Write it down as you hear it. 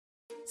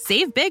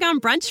Save big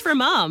on brunch for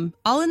mom,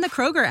 all in the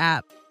Kroger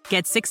app.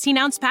 Get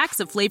 16-ounce packs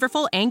of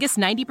flavorful Angus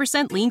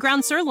 90% lean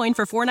ground sirloin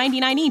for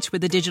 $4.99 each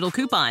with a digital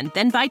coupon.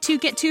 Then buy 2,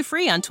 get 2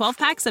 free on 12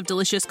 packs of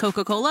delicious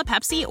Coca-Cola,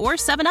 Pepsi, or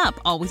 7-Up,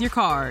 all with your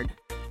card.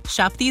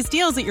 Shop these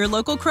deals at your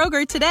local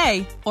Kroger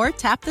today, or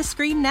tap the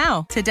screen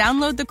now to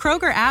download the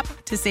Kroger app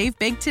to save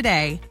big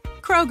today.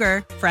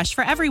 Kroger, fresh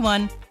for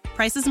everyone.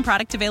 Prices and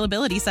product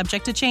availability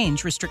subject to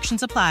change.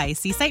 Restrictions apply.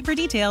 See site for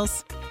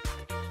details.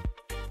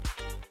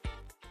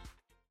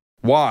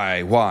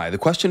 Why? The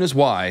question is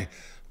why.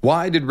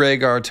 Why did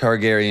Rhaegar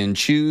Targaryen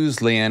choose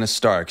Lyanna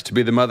Stark to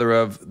be the mother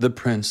of the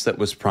prince that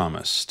was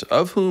promised,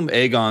 of whom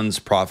Aegon's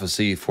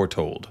prophecy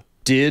foretold?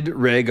 Did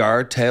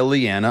Rhaegar tell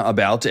Lyanna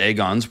about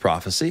Aegon's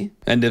prophecy?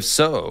 And if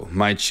so,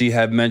 might she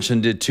have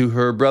mentioned it to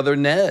her brother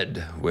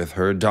Ned with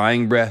her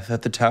dying breath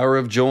at the Tower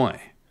of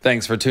Joy?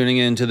 Thanks for tuning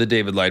in to the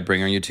David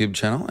Lightbringer YouTube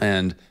channel,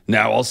 and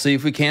now I'll see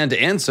if we can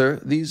to answer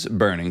these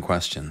burning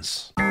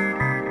questions.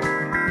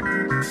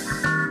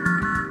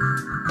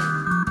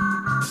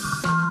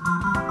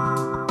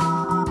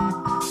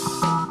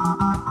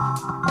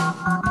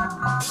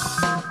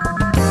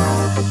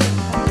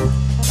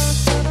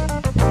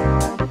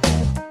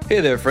 Hey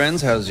there,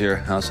 friends. How's your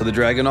House of the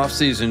Dragon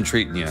off-season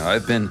treating you?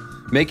 I've been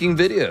making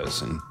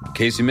videos, and in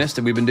case you missed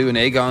it, we've been doing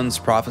Aegon's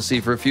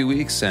prophecy for a few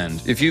weeks,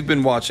 and if you've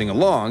been watching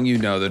along, you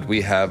know that we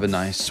have a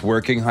nice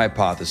working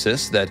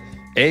hypothesis that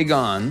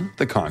Aegon,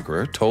 the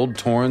Conqueror, told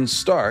Torrhen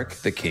Stark,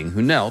 the king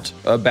who knelt,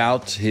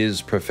 about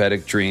his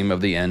prophetic dream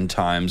of the end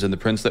times and the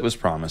prince that was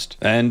promised.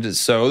 And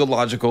so the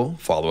logical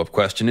follow-up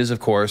question is, of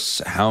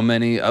course, how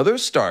many other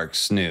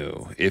Starks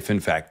knew, if in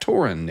fact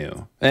Torrhen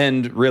knew?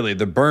 And really,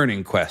 the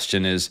burning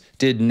question is,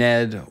 did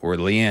Ned or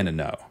Lyanna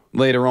know?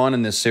 Later on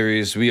in this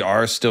series, we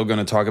are still going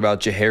to talk about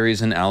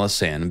Jaehaerys and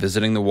Alysanne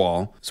visiting the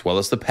Wall, as well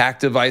as the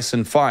Pact of Ice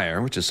and Fire,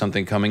 which is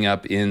something coming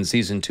up in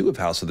Season 2 of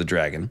House of the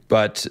Dragon.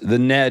 But the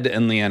Ned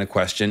and Lyanna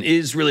question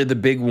is really the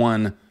big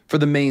one for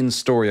the main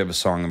story of A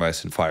Song of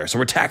Ice and Fire, so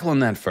we're tackling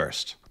that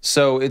first.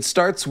 So it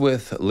starts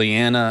with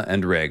Lyanna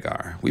and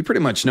Rhaegar. We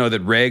pretty much know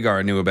that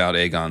Rhaegar knew about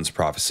Aegon's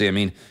prophecy. I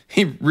mean,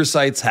 he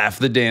recites half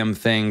the damn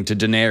thing to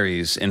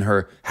Daenerys in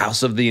her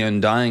House of the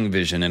Undying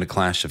vision in A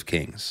Clash of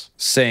Kings,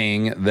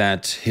 saying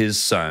that his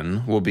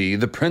son will be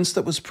the prince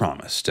that was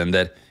promised and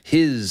that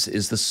his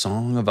is the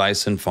Song of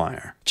Ice and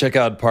Fire. Check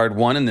out part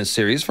 1 in this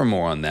series for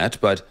more on that,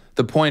 but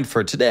the point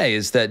for today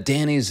is that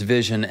Dany's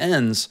vision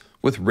ends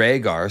with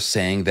Rhaegar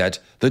saying that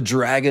the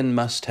dragon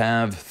must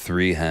have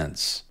 3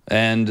 heads,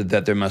 and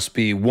that there must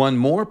be one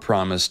more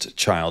promised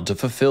child to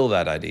fulfill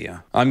that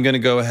idea. I'm going to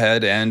go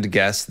ahead and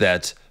guess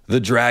that the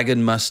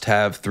dragon must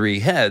have 3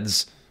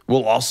 heads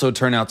will also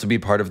turn out to be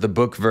part of the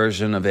book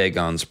version of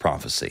Aegon's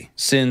prophecy,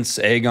 since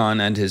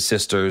Aegon and his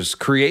sisters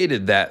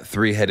created that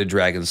 3-headed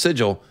dragon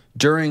sigil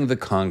during the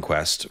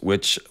conquest,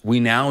 which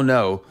we now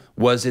know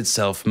was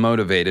itself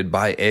motivated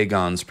by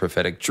Aegon's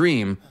prophetic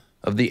dream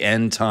of the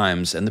end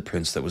times and the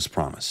prince that was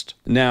promised.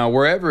 Now,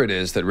 wherever it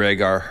is that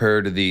Rhaegar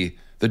heard the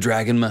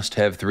dragon must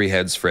have 3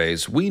 heads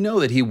phrase, we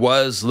know that he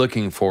was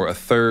looking for a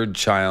 3rd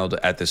child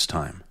at this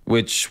time,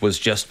 which was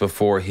just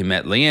before he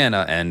met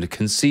Lyanna and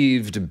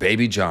conceived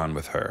baby Jon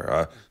with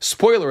her.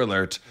 Spoiler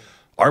alert,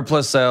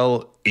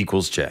 R+L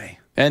equals J.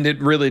 And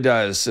it really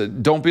does.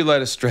 Don't be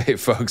led astray,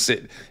 folks.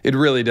 It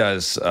really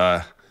does.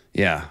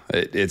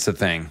 It's a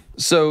thing.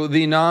 So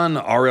the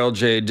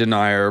non-RLJ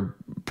denier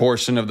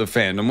portion of the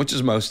fandom, which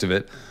is most of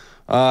it,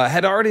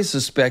 had already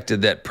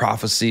suspected that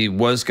prophecy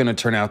was going to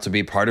turn out to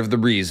be part of the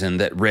reason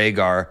that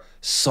Rhaegar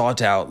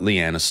sought out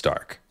Lyanna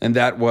Stark. And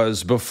that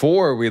was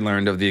before we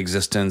learned of the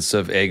existence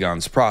of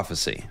Aegon's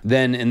prophecy.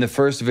 Then, in the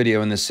first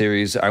video in this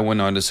series, I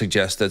went on to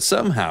suggest that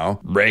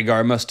somehow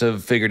Rhaegar must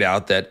have figured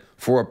out that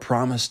for a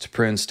promised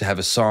prince to have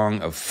a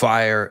song of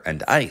fire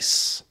and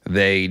ice,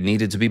 they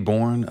needed to be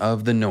born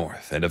of the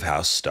North and of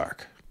House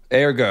Stark.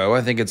 Ergo,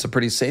 I think it's a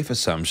pretty safe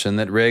assumption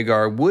that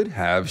Rhaegar would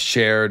have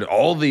shared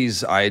all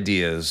these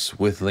ideas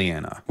with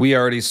Lyanna. We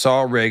already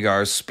saw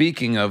Rhaegar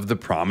speaking of the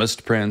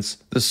promised prince,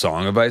 the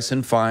Song of Ice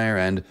and Fire,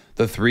 and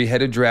the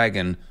 3-headed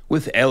dragon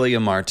with Elia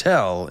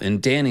Martell in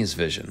Dany's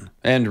vision.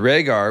 And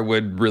Rhaegar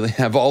would really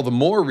have all the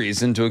more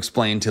reason to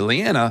explain to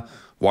Lyanna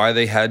why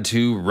they had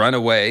to run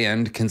away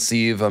and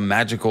conceive a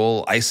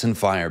magical ice and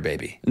fire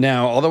baby.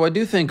 Now, although I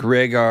do think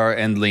Rhaegar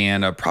and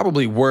Lyanna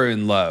probably were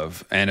in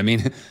love, and I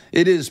mean,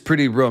 it is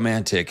pretty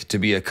romantic to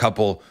be a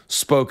couple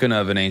spoken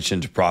of in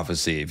ancient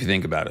prophecy, if you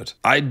think about it.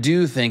 I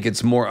do think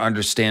it's more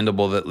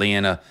understandable that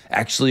Lyanna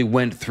actually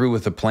went through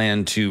with a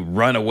plan to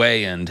run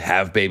away and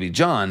have baby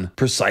Jon,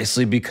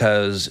 precisely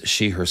because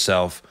she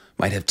herself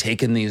might have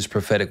taken these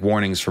prophetic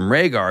warnings from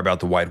Rhaegar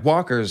about the White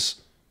Walkers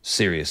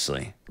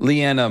seriously.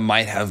 Lyanna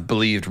might have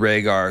believed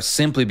Rhaegar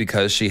simply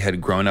because she had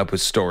grown up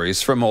with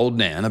stories from Old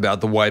Nan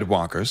about the White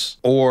Walkers,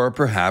 or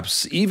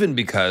perhaps even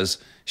because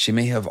she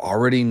may have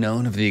already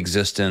known of the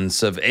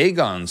existence of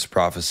Aegon's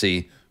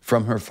prophecy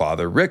from her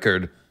father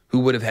Rickard, who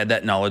would have had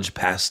that knowledge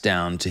passed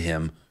down to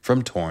him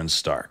from Torrhen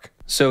Stark.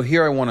 So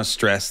here I want to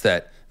stress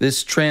that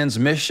this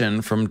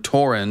transmission from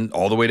Torrhen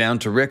all the way down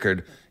to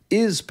Rickard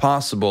is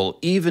possible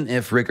even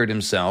if Rickard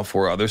himself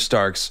or other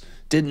Starks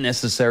didn't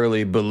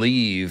necessarily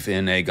believe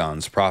in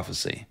Aegon's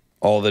prophecy.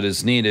 All that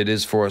is needed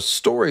is for a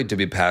story to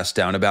be passed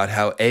down about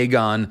how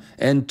Aegon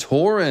and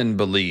Torrhen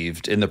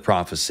believed in the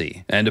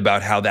prophecy, and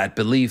about how that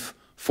belief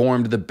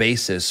formed the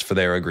basis for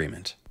their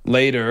agreement.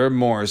 Later,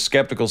 more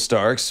skeptical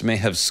Starks may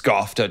have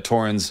scoffed at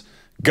Torrhen's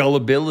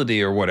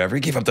gullibility or whatever.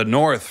 He gave up the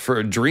North for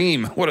a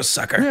dream. What a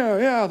sucker.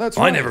 Yeah, that's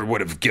right. I never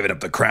would have given up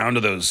the crown to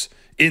those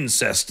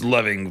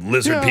incest-loving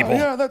lizard people.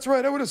 Yeah, that's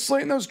right. I would have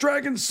slain those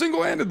dragons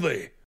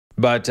single-handedly.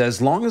 But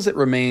as long as it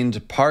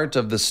remained part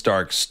of the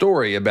Stark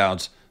story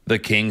about the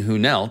king who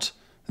knelt,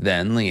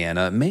 then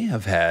Lyanna may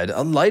have had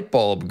a light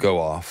bulb go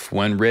off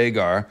when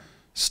Rhaegar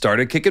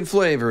started kicking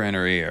flavor in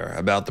her ear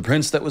about the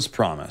prince that was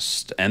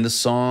promised and the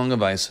Song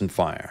of Ice and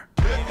Fire.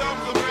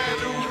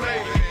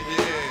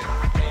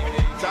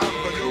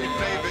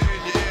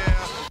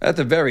 At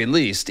the very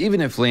least,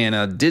 even if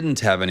Lyanna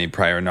didn't have any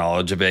prior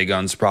knowledge of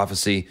Aegon's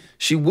prophecy,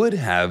 she would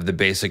have the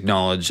basic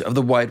knowledge of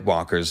the White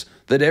Walkers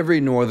that every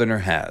Northerner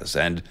has,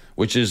 and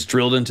which is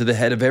drilled into the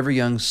head of every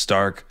young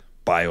Stark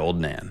by Old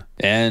Nan.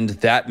 And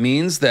that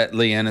means that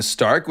Lyanna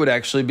Stark would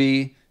actually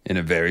be in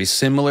a very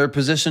similar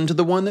position to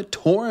the one that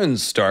Torrhen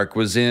Stark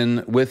was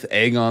in with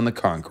Aegon the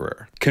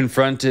Conqueror,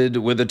 confronted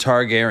with a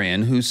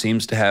Targaryen who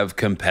seems to have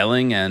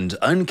compelling and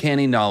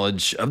uncanny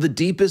knowledge of the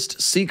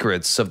deepest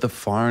secrets of the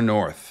far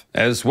north,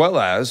 as well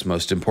as,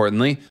 most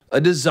importantly,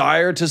 a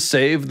desire to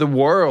save the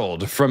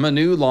world from a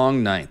new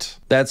long night.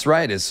 That's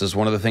right, this is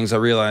one of the things I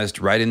realized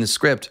right in the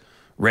script.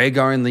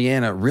 Rhaegar and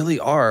Lyanna really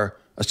are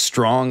a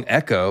strong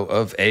echo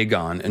of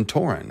Aegon and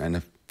Torrhen, and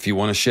if you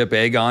want to ship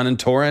Aegon and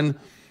Torrhen,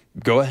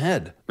 go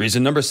ahead.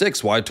 Reason number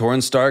 6, why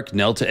Torrhen Stark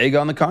knelt to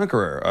Aegon the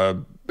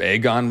Conqueror.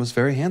 Aegon was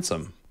very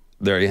handsome.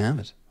 There you have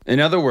it. In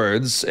other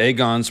words,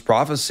 Aegon's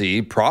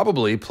prophecy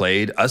probably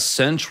played a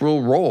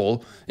central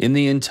role in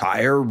the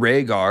entire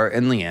Rhaegar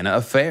and Lyanna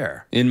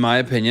affair. In my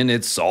opinion,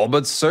 it's all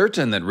but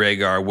certain that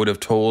Rhaegar would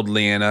have told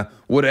Lyanna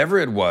whatever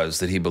it was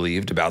that he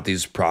believed about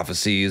these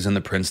prophecies and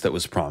the prince that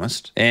was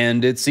promised.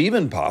 And it's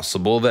even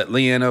possible that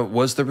Lyanna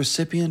was the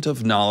recipient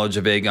of knowledge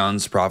of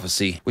Aegon's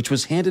prophecy, which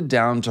was handed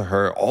down to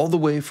her all the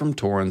way from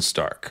Torrhen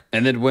Stark.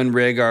 And that when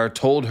Rhaegar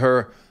told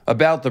her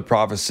about the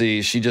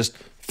prophecy, she just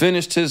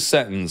finished his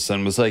sentence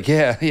and was like,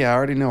 yeah, I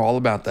already know all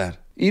about that.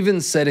 Even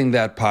setting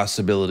that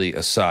possibility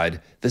aside,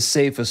 the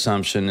safe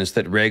assumption is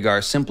that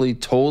Rhaegar simply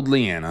told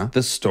Lyanna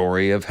the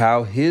story of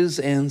how his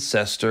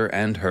ancestor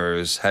and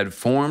hers had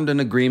formed an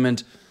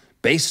agreement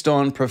based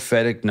on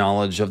prophetic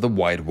knowledge of the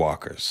White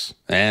Walkers.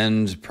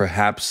 And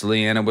perhaps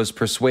Lyanna was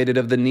persuaded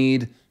of the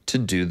need to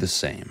do the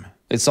same.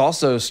 It's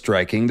also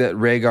striking that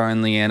Rhaegar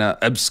and Lyanna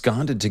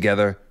absconded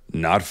together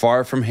not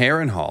far from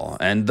Harrenhal,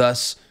 and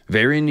thus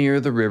very near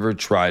the River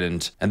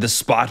Trident and the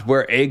spot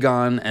where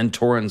Aegon and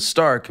Torrhen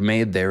Stark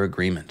made their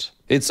agreement.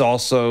 It's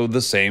also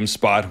the same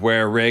spot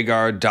where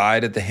Rhaegar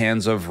died at the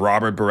hands of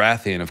Robert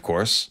Baratheon, of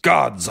course.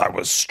 Gods, I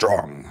was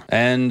strong.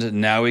 And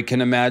now we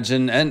can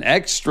imagine an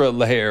extra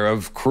layer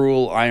of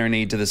cruel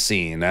irony to the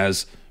scene,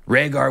 as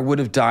Rhaegar would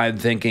have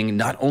died thinking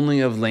not only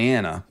of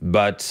Lyanna,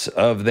 but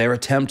of their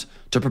attempt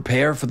to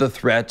prepare for the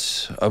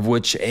threat of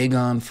which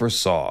Aegon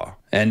foresaw,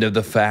 and of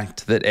the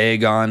fact that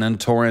Aegon and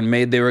Torrhen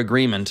made their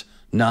agreement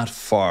not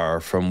far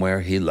from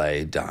where he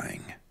lay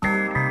dying.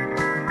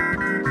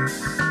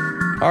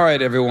 All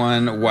right,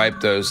 everyone,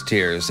 wipe those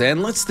tears,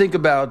 and let's think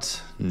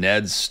about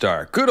Ned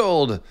Stark. Good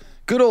old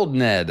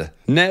Ned.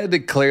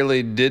 Ned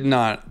clearly did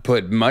not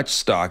put much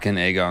stock in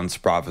Aegon's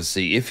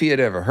prophecy, if he had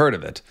ever heard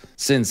of it,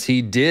 since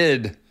he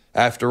did,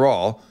 after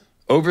all,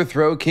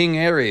 overthrow King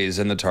Aerys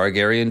and the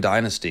Targaryen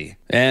dynasty,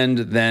 and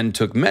then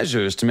took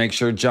measures to make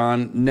sure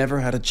Jon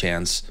never had a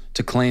chance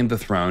to claim the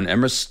throne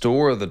and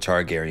restore the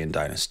Targaryen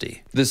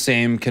dynasty. The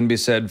same can be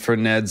said for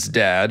Ned's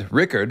dad,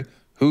 Rickard,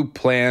 who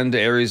planned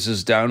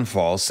Aerys'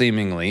 downfall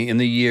seemingly in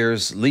the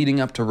years leading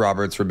up to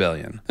Robert's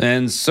rebellion.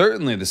 And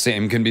certainly the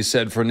same can be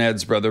said for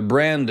Ned's brother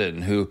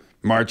Brandon, who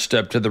marched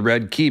up to the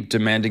Red Keep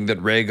demanding that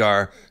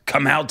Rhaegar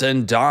come out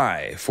and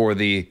die for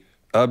the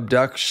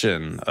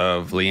abduction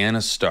of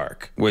Lyanna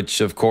Stark, which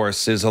of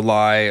course is a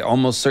lie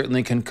almost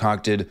certainly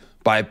concocted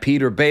by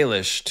Peter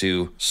Baelish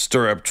to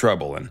stir up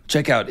trouble. And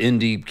check out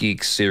Indie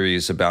Geek's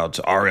series about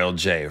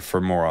RLJ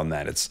for more on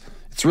that. It's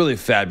really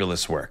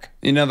fabulous work.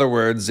 In other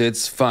words,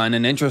 it's fun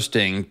and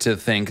interesting to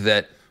think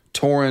that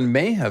Torrhen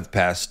may have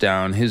passed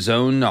down his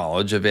own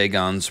knowledge of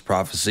Aegon's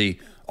prophecy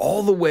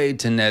all the way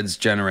to Ned's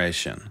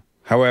generation.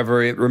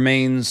 However, it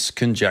remains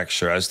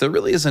conjecture, as there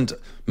really isn't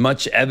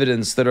much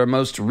evidence that our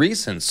most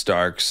recent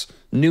Starks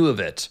knew of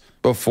it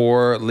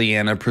before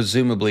Lyanna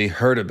presumably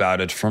heard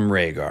about it from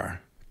Rhaegar.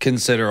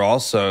 Consider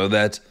also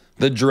that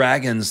the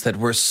dragons that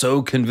were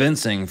so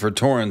convincing for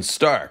Torrhen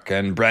Stark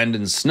and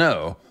Brandon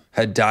Snow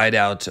had died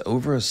out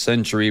over a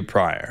century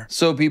prior,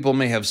 so people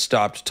may have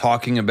stopped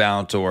talking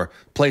about or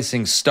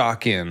placing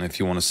stock in, if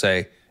you want to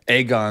say,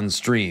 Aegon's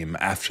dream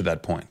after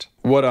that point.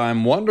 What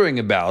I'm wondering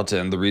about,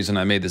 and the reason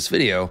I made this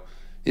video,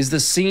 is the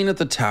scene at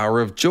the Tower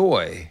of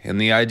Joy and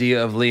the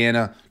idea of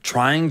Lyanna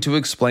trying to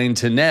explain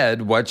to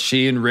Ned what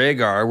she and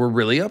Rhaegar were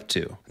really up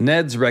to.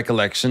 Ned's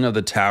recollection of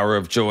the Tower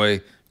of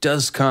Joy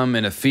does come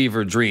in a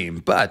fever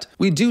dream, but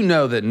we do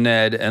know that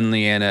Ned and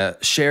Lyanna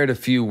shared a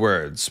few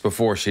words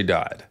before she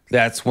died.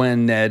 That's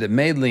when Ned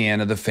made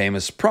Lyanna the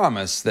famous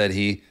promise that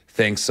he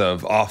thinks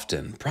of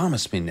often.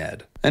 Promise me,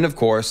 Ned. And of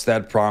course,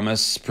 that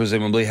promise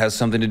presumably has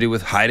something to do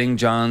with hiding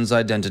Jon's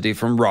identity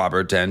from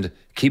Robert and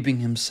keeping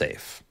him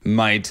safe.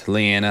 Might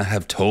Lyanna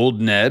have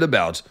told Ned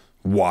about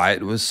why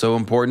it was so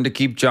important to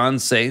keep Jon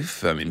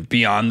safe? I mean,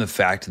 beyond the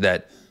fact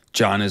that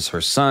Jon is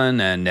her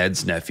son and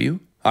Ned's nephew?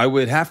 I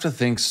would have to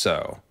think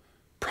so.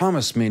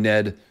 Promise me,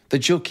 Ned,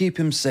 that you'll keep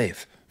him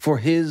safe, for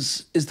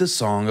his is the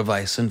song of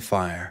ice and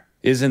fire.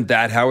 Isn't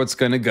that how it's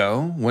going to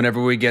go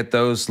whenever we get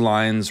those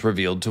lines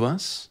revealed to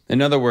us?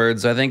 In other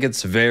words, I think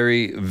it's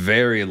very,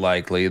 very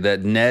likely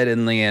that Ned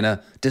and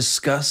Lyanna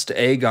discussed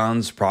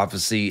Aegon's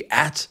prophecy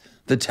at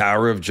the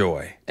Tower of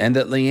Joy, and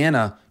that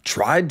Lyanna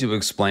tried to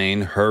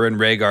explain her and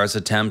Rhaegar's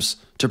attempts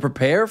to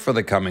prepare for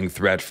the coming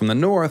threat from the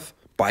north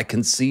by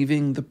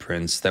conceiving the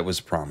prince that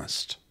was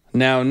promised.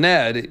 Now,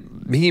 Ned,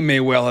 he may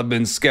well have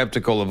been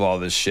skeptical of all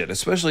this shit,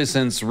 especially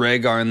since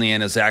Rhaegar and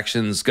Lyanna's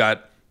actions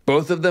got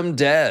both of them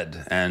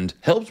dead and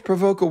helped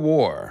provoke a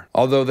war.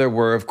 Although there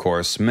were, of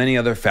course, many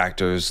other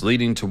factors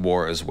leading to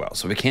war as well,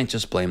 so we can't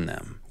just blame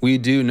them. We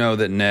do know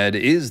that Ned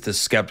is the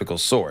skeptical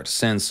sort,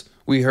 since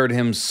we heard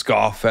him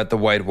scoff at the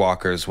White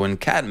Walkers when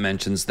Cat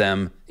mentions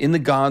them in the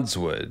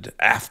Godswood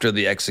after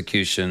the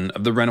execution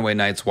of the runaway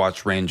Night's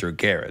Watch Ranger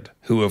Garrett,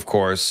 who, of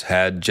course,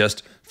 had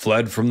just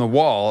fled from the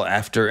wall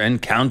after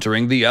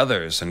encountering the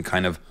others and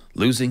kind of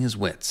losing his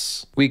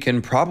wits. We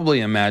can probably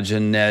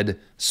imagine Ned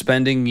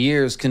spending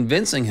years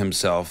convincing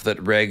himself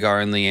that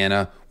Rhaegar and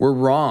Lyanna were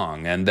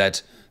wrong and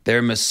that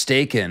their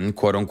mistaken,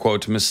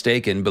 quote-unquote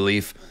mistaken,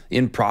 belief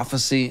in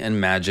prophecy and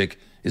magic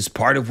is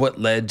part of what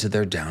led to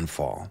their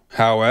downfall.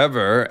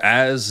 However,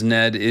 as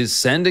Ned is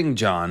sending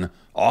Jon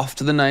off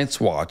to the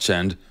Night's Watch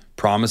and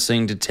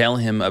promising to tell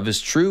him of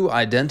his true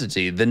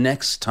identity the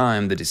next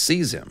time that he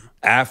sees him,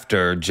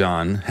 after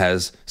Jon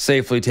has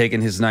safely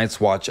taken his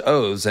Night's Watch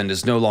oaths and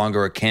is no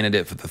longer a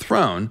candidate for the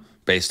throne,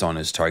 based on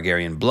his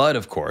Targaryen blood,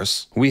 of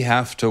course, we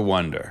have to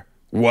wonder,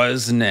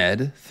 was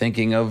Ned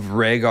thinking of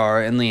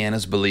Rhaegar and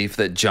Lyanna's belief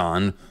that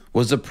Jon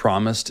was a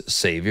promised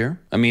savior?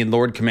 I mean,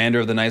 Lord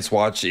Commander of the Night's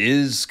Watch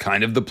is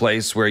kind of the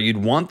place where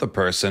you'd want the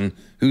person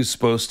who's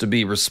supposed to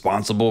be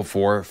responsible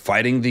for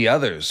fighting the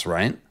others,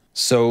 right?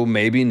 So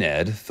maybe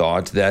Ned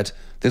thought that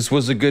this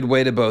was a good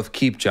way to both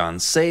keep Jon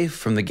safe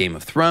from the Game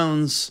of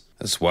Thrones,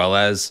 as well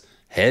as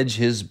hedge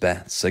his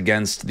bets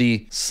against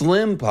the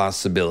slim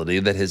possibility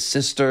that his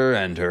sister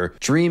and her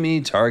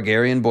dreamy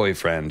Targaryen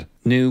boyfriend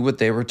knew what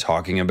they were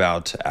talking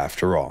about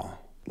after all.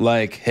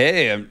 Like,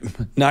 hey,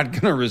 I'm not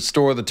going to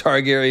restore the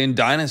Targaryen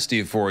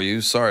dynasty for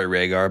you, sorry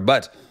Rhaegar,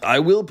 but I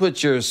will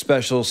put your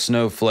special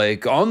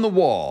snowflake on the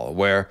wall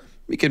where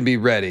we can be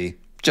ready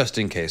just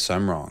in case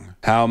I'm wrong.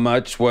 How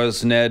much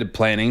was Ned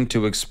planning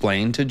to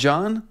explain to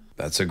Jon?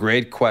 That's a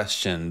great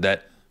question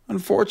that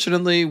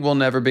unfortunately will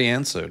never be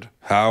answered.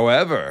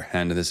 However,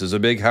 and this is a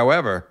big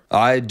however,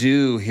 I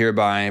do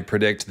hereby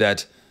predict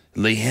that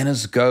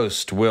Lyanna's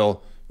ghost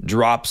will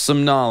drop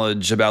some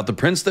knowledge about the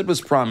prince that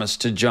was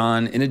promised to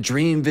Jon in a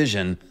dream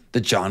vision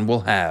that Jon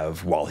will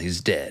have while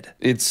he's dead.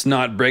 It's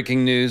not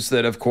breaking news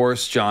that, of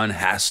course, Jon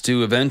has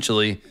to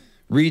eventually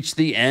reach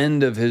the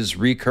end of his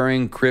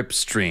recurring crypt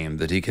stream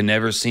that he can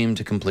never seem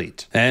to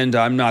complete. And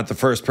I'm not the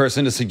first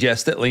person to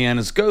suggest that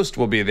Lyanna's ghost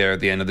will be there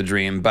at the end of the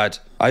dream, but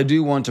I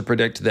do want to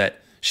predict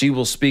that she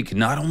will speak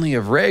not only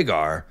of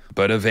Rhaegar,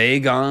 but of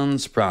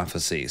Aegon's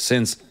prophecy,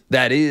 since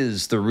that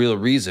is the real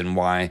reason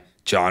why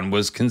Jon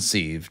was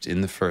conceived in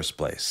the first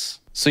place.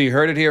 So you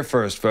heard it here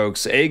first,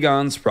 folks.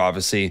 Aegon's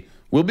prophecy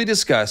will be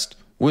discussed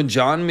when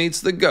Jon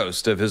meets the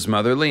ghost of his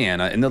mother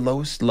Lyanna in the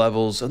lowest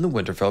levels of the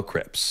Winterfell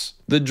crypts.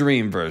 The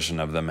dream version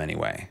of them,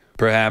 anyway.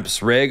 Perhaps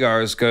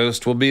Rhaegar's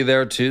ghost will be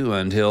there too,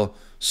 and he'll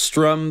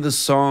strum the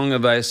song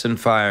of ice and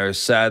fire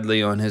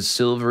sadly on his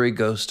silvery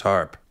ghost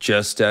harp,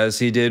 just as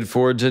he did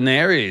for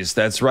Daenerys.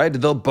 That's right,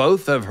 they'll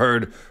both have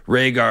heard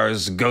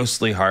Rhaegar's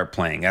ghostly harp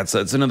playing. That's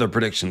another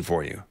prediction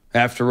for you.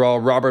 After all,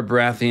 Robert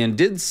Baratheon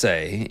did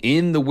say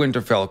in the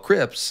Winterfell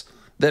crypts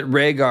that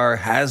Rhaegar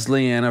has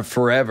Lyanna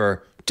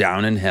forever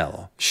down in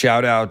hell.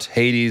 Shout out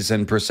Hades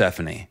and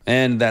Persephone.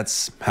 And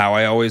that's how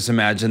I always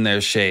imagine their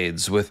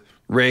shades, with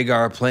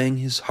Rhaegar playing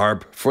his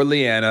harp for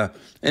Lyanna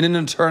in an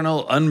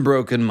eternal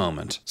unbroken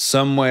moment,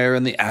 somewhere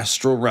in the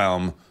astral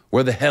realm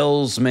where the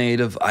hells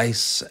made of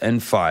ice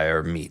and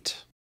fire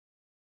meet.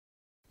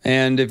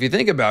 And if you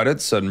think about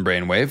it, sudden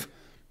brainwave,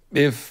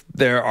 if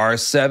there are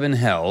 7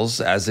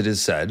 hells, as it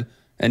is said,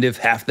 and if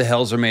half the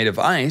hells are made of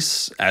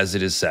ice, as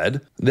it is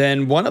said,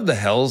 then one of the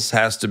hells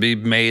has to be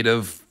made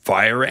of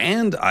fire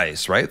and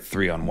ice, right?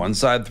 3 on one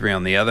side, 3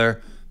 on the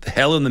other. The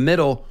hell in the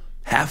middle,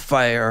 half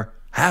fire,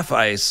 half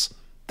ice.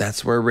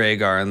 That's where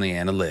Rhaegar and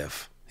Lyanna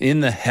live. In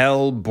the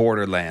hell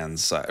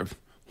borderlands.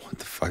 What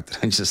the fuck did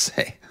I just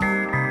say?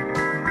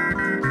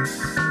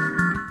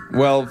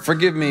 Well,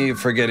 forgive me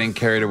for getting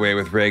carried away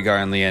with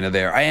Rhaegar and Lyanna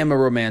there. I am a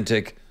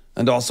romantic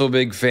and also a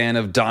big fan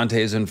of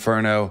Dante's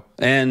Inferno,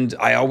 and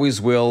I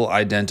always will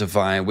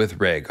identify with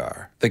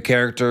Rhaegar, the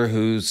character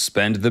who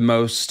spent the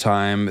most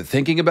time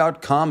thinking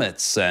about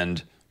comets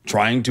and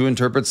trying to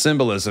interpret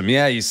symbolism.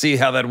 Yeah, you see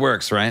how that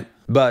works, right?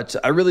 But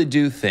I really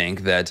do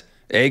think that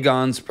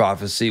Aegon's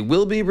prophecy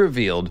will be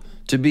revealed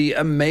to be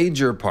a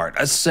major part,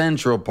 a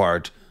central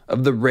part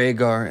of the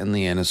Rhaegar and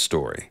Lyanna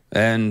story.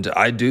 And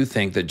I do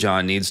think that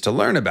Jon needs to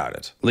learn about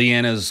it.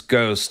 Lyanna's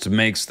ghost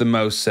makes the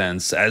most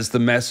sense as the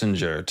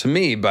messenger to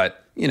me,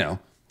 but,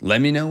 let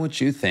me know what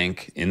you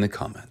think in the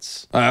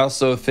comments. I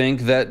also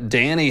think that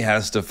Dany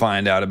has to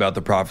find out about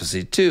the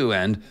prophecy too,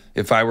 and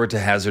if I were to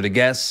hazard a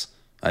guess,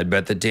 I'd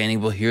bet that Dany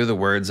will hear the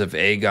words of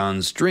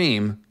Aegon's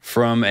dream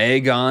from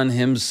Aegon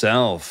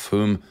himself,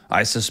 whom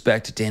I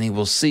suspect Dany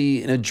will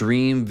see in a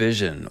dream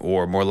vision,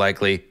 or more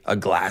likely, a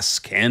glass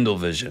candle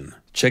vision.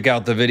 Check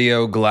out the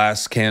video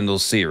Glass Candle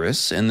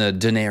Series in the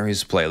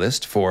Daenerys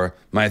playlist for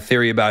my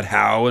theory about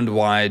how and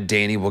why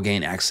Dany will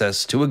gain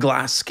access to a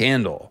glass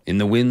candle in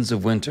the Winds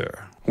of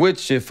Winter,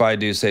 which, if I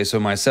do say so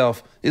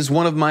myself, is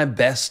one of my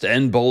best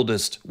and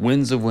boldest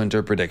Winds of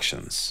Winter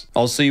predictions.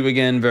 I'll see you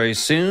again very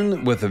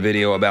soon with a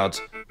video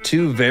about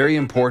two very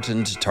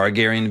important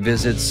Targaryen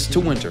visits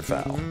to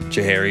Winterfell.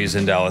 Jaehaerys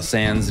and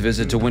Alysanne's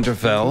visit to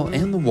Winterfell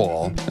and the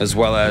Wall, as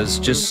well as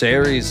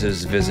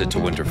Jacaerys' visit to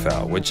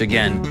Winterfell, which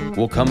again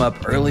will come up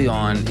early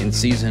on in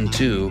Season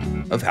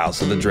 2 of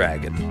House of the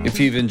Dragon.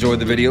 If you've enjoyed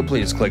the video,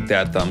 please click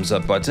that thumbs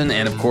up button,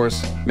 and of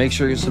course, make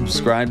sure you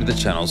subscribe to the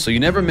channel so you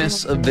never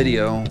miss a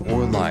video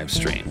or live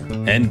stream.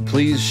 And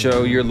please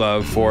show your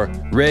love for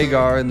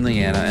Rhaegar and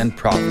Lyanna and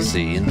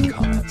prophecy in the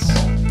comments.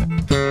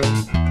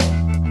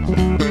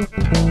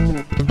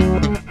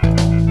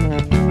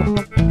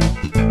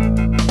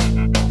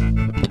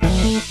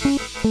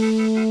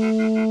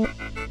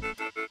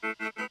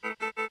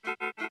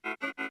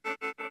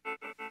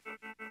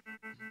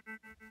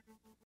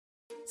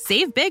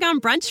 Save big on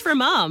brunch for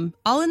mom,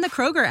 all in the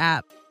Kroger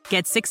app.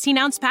 Get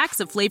 16-ounce packs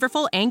of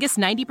flavorful Angus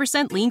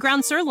 90% lean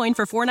ground sirloin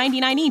for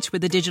 $4.99 each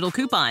with a digital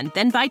coupon.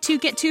 Then buy 2,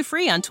 get 2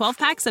 free on 12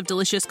 packs of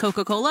delicious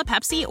Coca-Cola,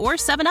 Pepsi, or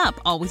 7-Up,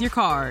 all with your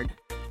card.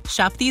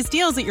 Shop these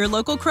deals at your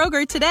local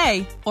Kroger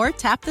today, or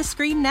tap the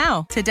screen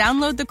now to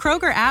download the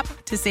Kroger app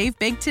to save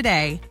big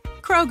today.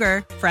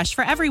 Kroger, fresh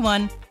for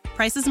everyone.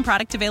 Prices and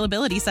product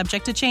availability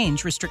subject to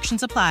change.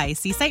 Restrictions apply.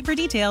 See site for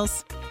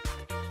details.